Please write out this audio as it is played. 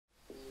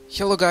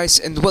Hello guys,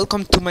 and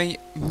welcome to my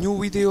new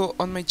video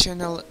on my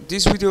channel.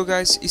 This video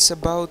guys is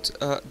about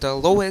the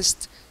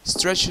lowest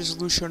stretch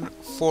resolution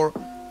for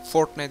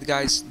Fortnite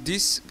guys.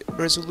 This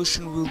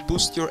resolution will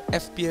boost your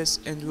FPS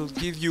and will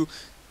give you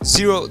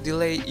zero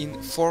delay in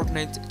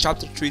Fortnite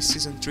Chapter 3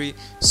 Season 3.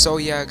 So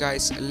yeah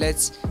guys,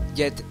 let's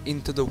get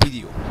into the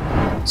video.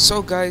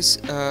 So guys,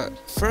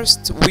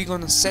 first we're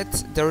gonna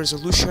set the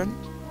resolution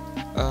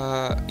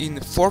in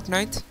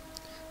Fortnite,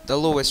 the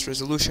lowest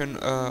resolution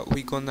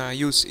we're gonna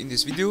use in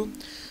this video.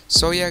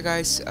 So yeah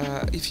guys,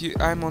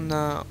 I'm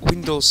on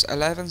Windows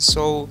 11,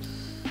 so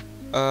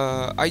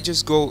I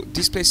just go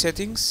display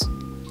settings.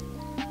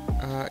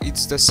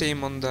 It's the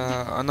same on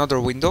the another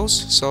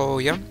Windows, so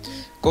yeah,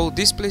 go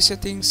display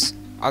settings,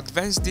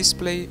 advanced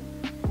display,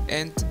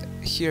 and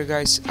here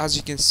guys, as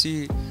you can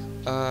see,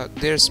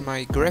 there's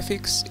my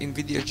graphics,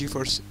 NVIDIA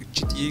GeForce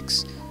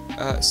GTX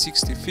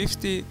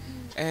 6050,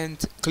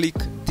 and click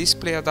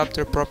display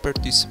adapter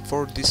properties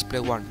for display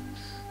 1.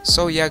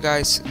 So yeah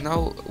guys,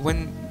 now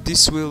when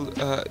this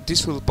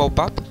will pop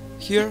up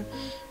here,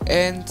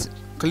 and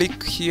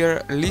click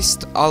here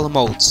list all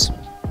modes.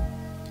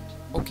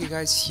 Okay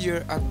guys,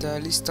 here at the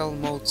list all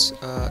modes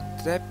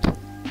tab,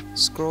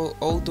 scroll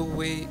all the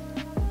way,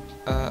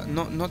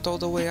 not all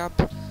the way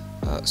up,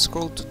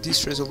 scroll to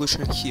this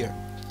resolution here,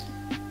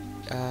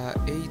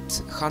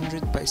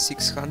 800 by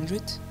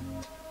 600.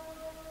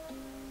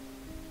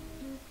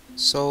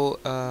 So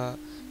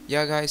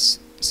yeah guys,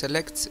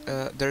 select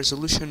the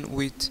resolution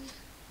with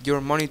your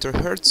monitor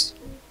hertz,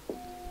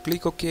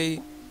 click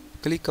OK,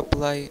 click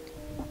apply.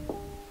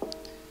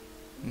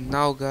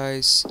 Now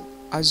guys,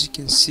 as you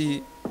can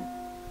see,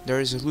 the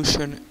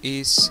resolution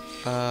is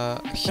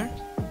here.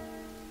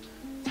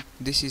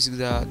 This is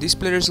the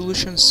display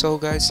resolution. So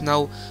guys,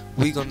 now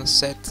we're gonna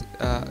set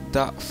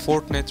the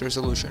Fortnite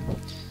resolution.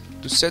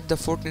 To set the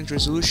Fortnite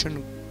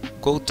resolution,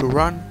 go to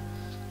run.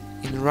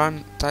 In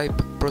run, type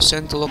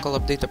 % local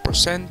update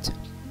 %,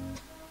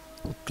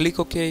 click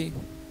OK.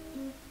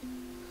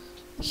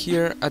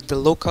 Here at the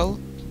local,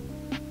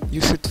 you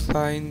should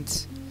find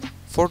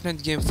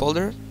Fortnite game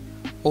folder,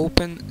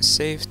 open,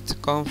 saved,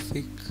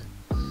 config,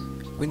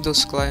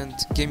 Windows client,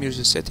 game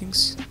user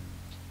settings.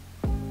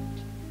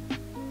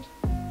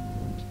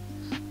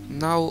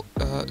 Now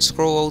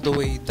scroll all the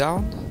way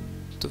down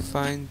to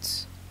find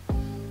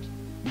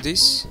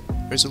this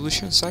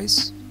resolution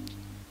size.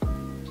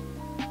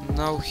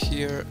 Now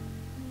here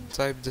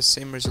type the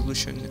same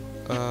resolution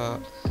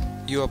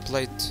you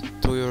applied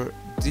to your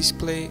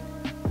display,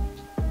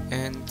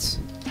 and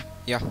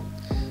yeah,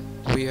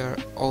 we are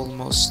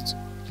almost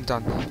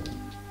done.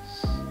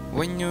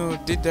 When you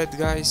did that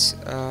guys,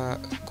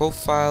 go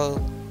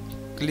file,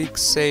 click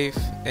save,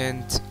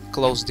 and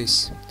close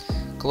this,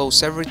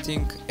 close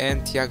everything.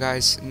 And yeah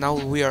guys, now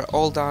we are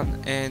all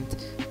done and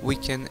we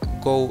can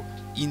go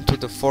into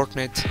the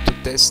Fortnite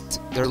to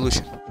test the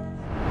resolution.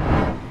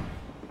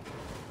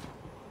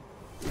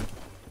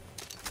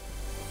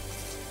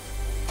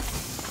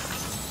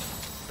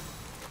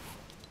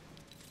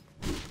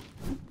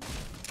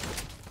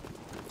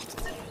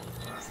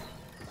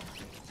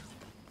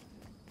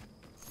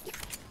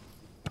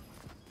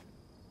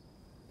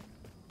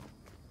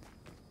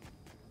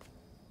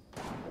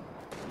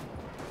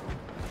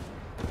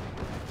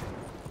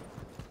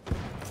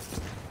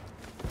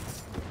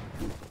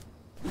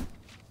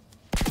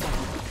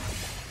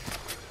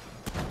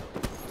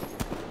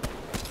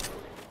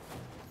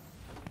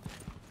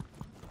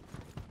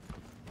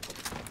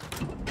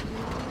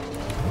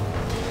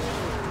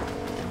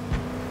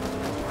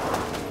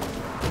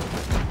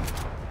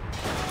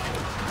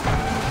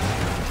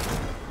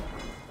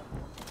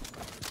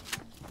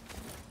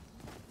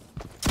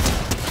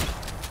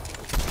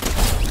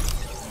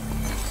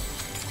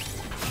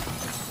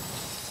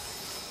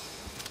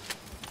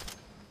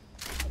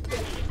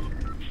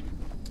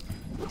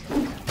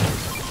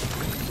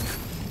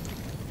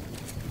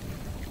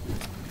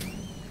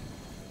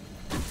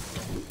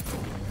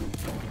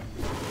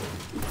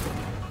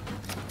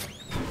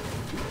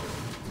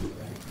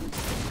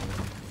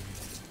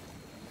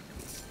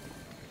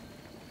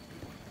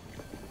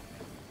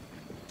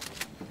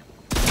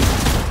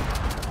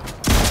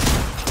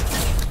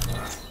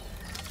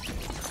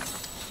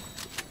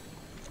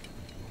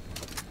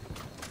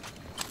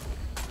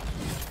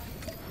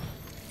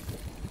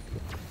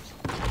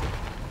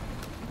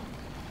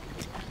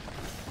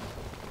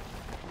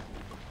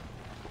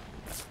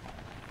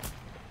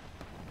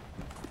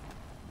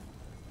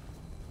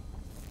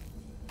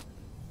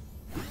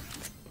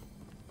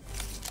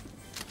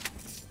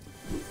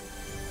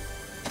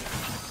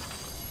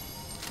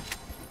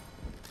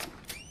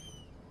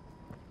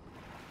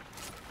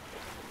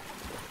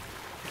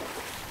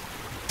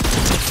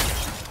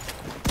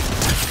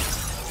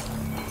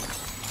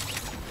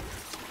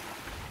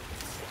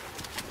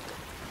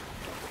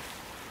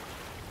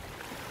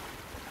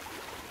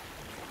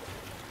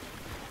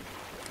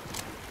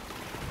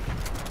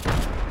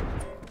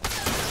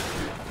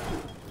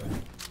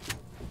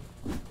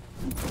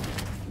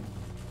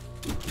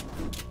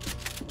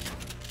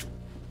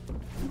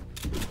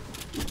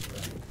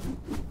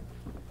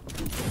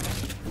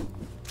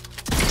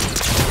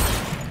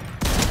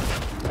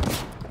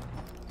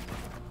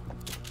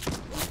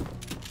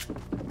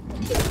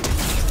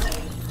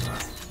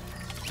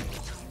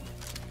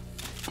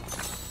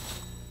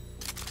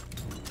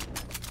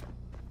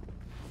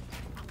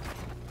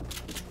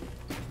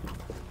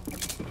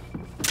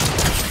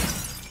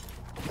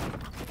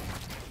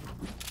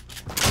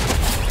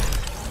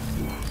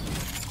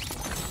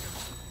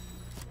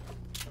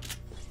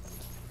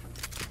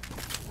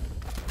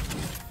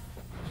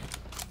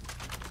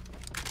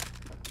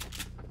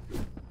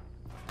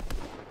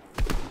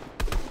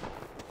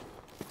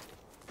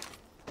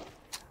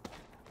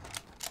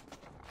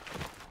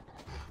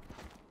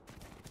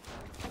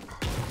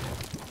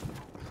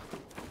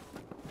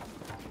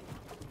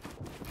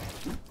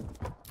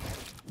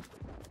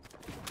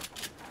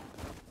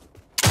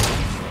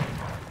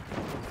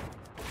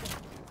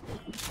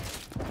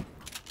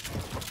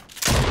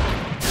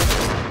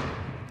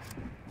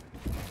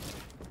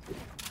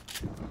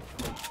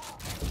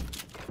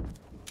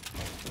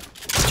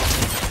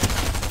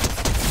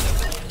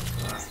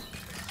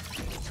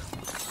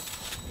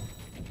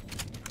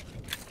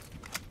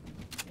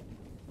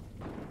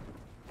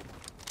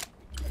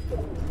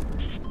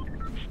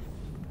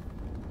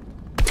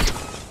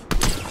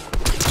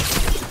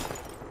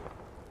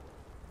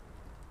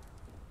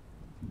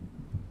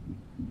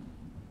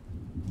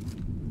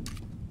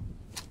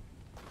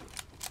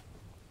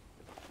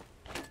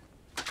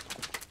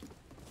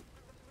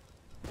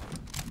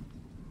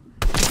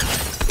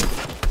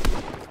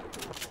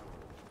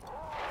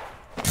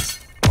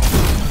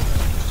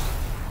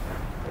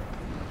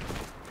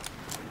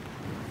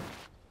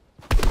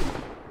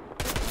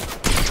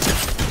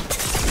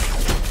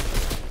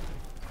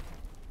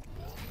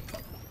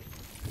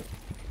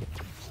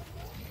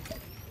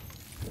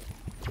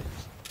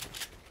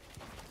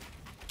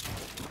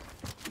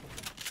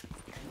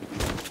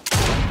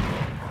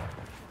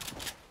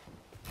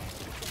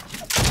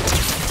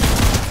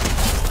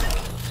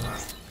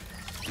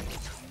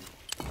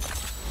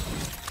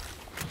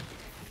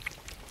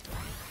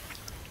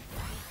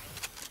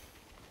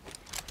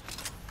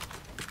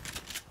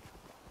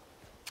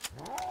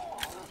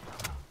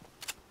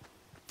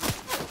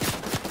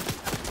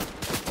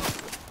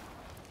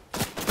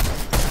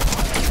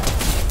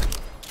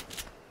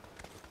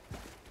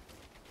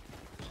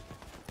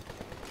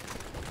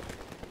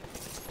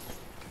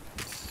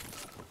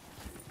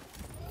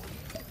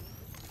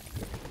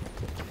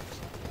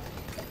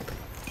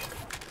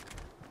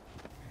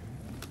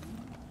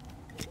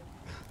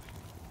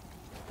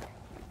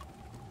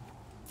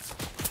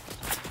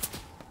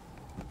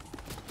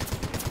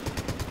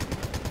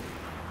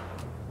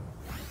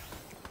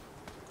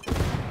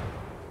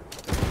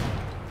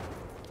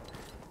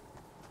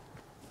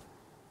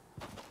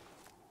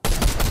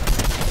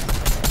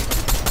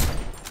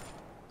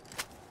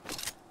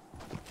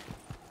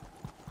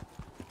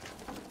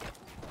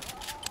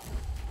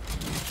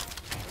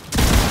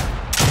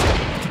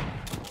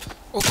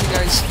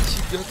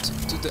 got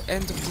to the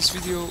end of this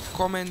video,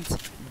 comment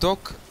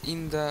doc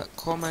in the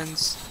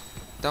comments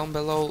down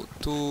below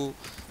to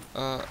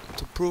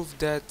prove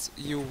that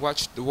you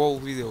watched the whole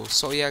video.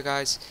 So yeah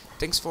guys,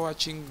 thanks for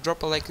watching,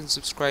 drop a like and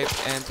subscribe,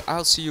 and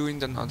I'll see you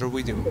in another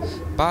video.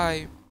 Bye.